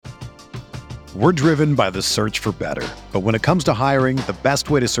We're driven by the search for better. But when it comes to hiring, the best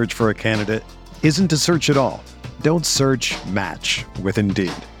way to search for a candidate isn't to search at all. Don't search, match with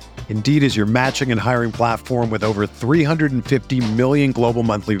Indeed. Indeed is your matching and hiring platform with over 350 million global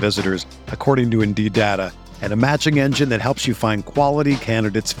monthly visitors, according to Indeed data, and a matching engine that helps you find quality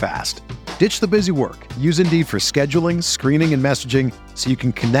candidates fast. Ditch the busy work. Use Indeed for scheduling, screening, and messaging so you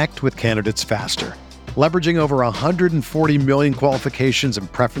can connect with candidates faster. Leveraging over 140 million qualifications and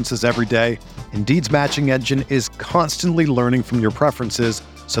preferences every day, Indeed's matching engine is constantly learning from your preferences,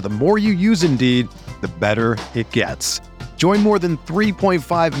 so the more you use Indeed, the better it gets. Join more than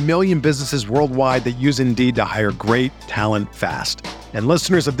 3.5 million businesses worldwide that use Indeed to hire great talent fast. And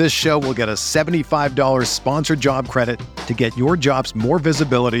listeners of this show will get a $75 sponsored job credit to get your jobs more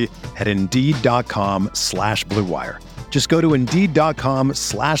visibility at Indeed.com/Blue Wire. Just go to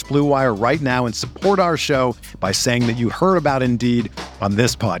Indeed.com/Blue Wire right now and support our show by saying that you heard about Indeed on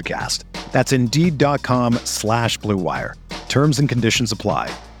this podcast. That's Indeed.com/Blue Wire. Terms and conditions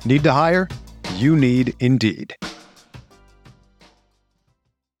apply. Need to hire? You need Indeed.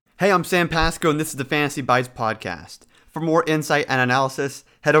 Hey, I'm Sam Pasco, and this is the Fantasy Bites podcast. For more insight and analysis,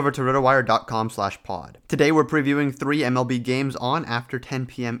 head over to rotowire.com/pod. Today we're previewing 3 MLB games on after 10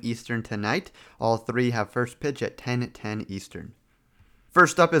 p.m. Eastern tonight. All 3 have first pitch at 10:10 Eastern.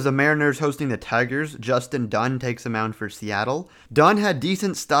 First up is the Mariners hosting the Tigers. Justin Dunn takes a mound for Seattle. Dunn had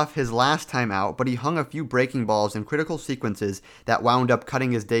decent stuff his last time out, but he hung a few breaking balls in critical sequences that wound up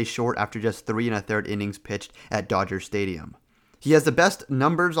cutting his day short after just 3 1/3 innings pitched at Dodger Stadium. He has the best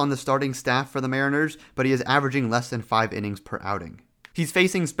numbers on the starting staff for the Mariners, but he is averaging less than 5 innings per outing. He's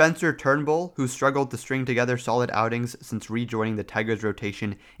facing Spencer Turnbull, who struggled to string together solid outings since rejoining the Tigers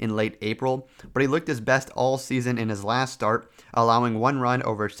rotation in late April, but he looked his best all season in his last start, allowing 1 run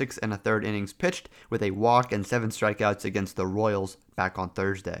over 6 1/3 innings pitched with a walk and 7 strikeouts against the Royals back on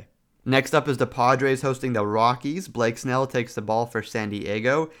Thursday. Next up is the Padres hosting the Rockies. Blake Snell takes the ball for San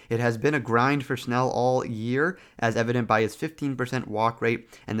Diego. It has been a grind for Snell all year, as evident by his 15% walk rate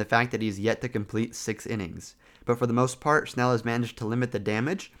and the fact that he's yet to complete 6 innings. But for the most part, Snell has managed to limit the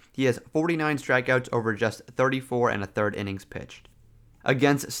damage. He has 49 strikeouts over just 34 1/3 innings pitched.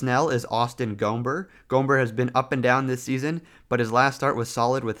 Against Snell is Austin Gomber. Gomber has been up and down this season, but his last start was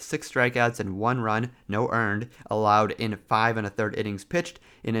solid with 6 strikeouts and 1 run, no earned, allowed in 5 1/3 innings pitched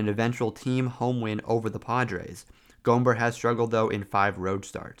in an eventual team home win over the Padres. Gomber has struggled though in 5 road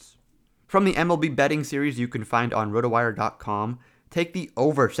starts. From the MLB betting series you can find on rotowire.com, take the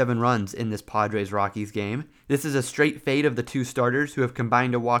over 7 runs in this Padres-Rockies game. This is a straight fade of the 2 starters who have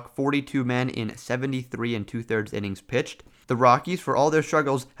combined to walk 42 men in 73 2/3 innings pitched. The Rockies, for all their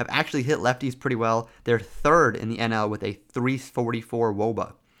struggles, have actually hit lefties pretty well. They're 3rd in the NL with a .344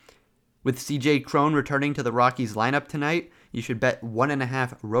 WOBA. With CJ Cron returning to the Rockies lineup tonight, you should bet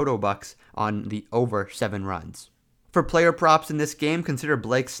 1.5 Rotobucks on the over 7 runs. For player props in this game, consider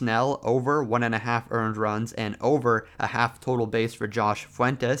Blake Snell over 1.5 earned runs and over a half total base for Josh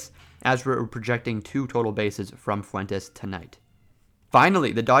Fuentes, as we're projecting 2 total bases from Fuentes tonight.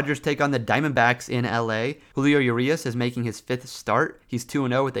 Finally, the Dodgers take on the Diamondbacks in LA. Julio Urias is making his 5th start. He's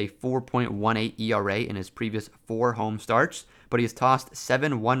 2-0 with a 4.18 ERA in his previous 4 home starts, but he has tossed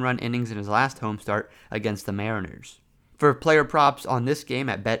 7 one-run innings in his last home start against the Mariners. For player props on this game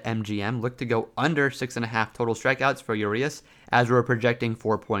at BetMGM, look to go under 6.5 total strikeouts for Urias, as we're projecting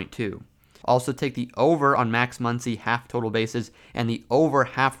 4.2. Also take the over on Max Muncy half total bases and the over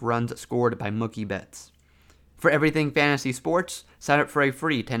half runs scored by Mookie Betts. For everything fantasy sports, sign up for a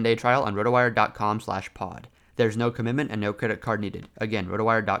free 10-day trial on rotowire.com/pod. There's no commitment and no credit card needed. Again,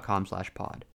 rotowire.com/pod.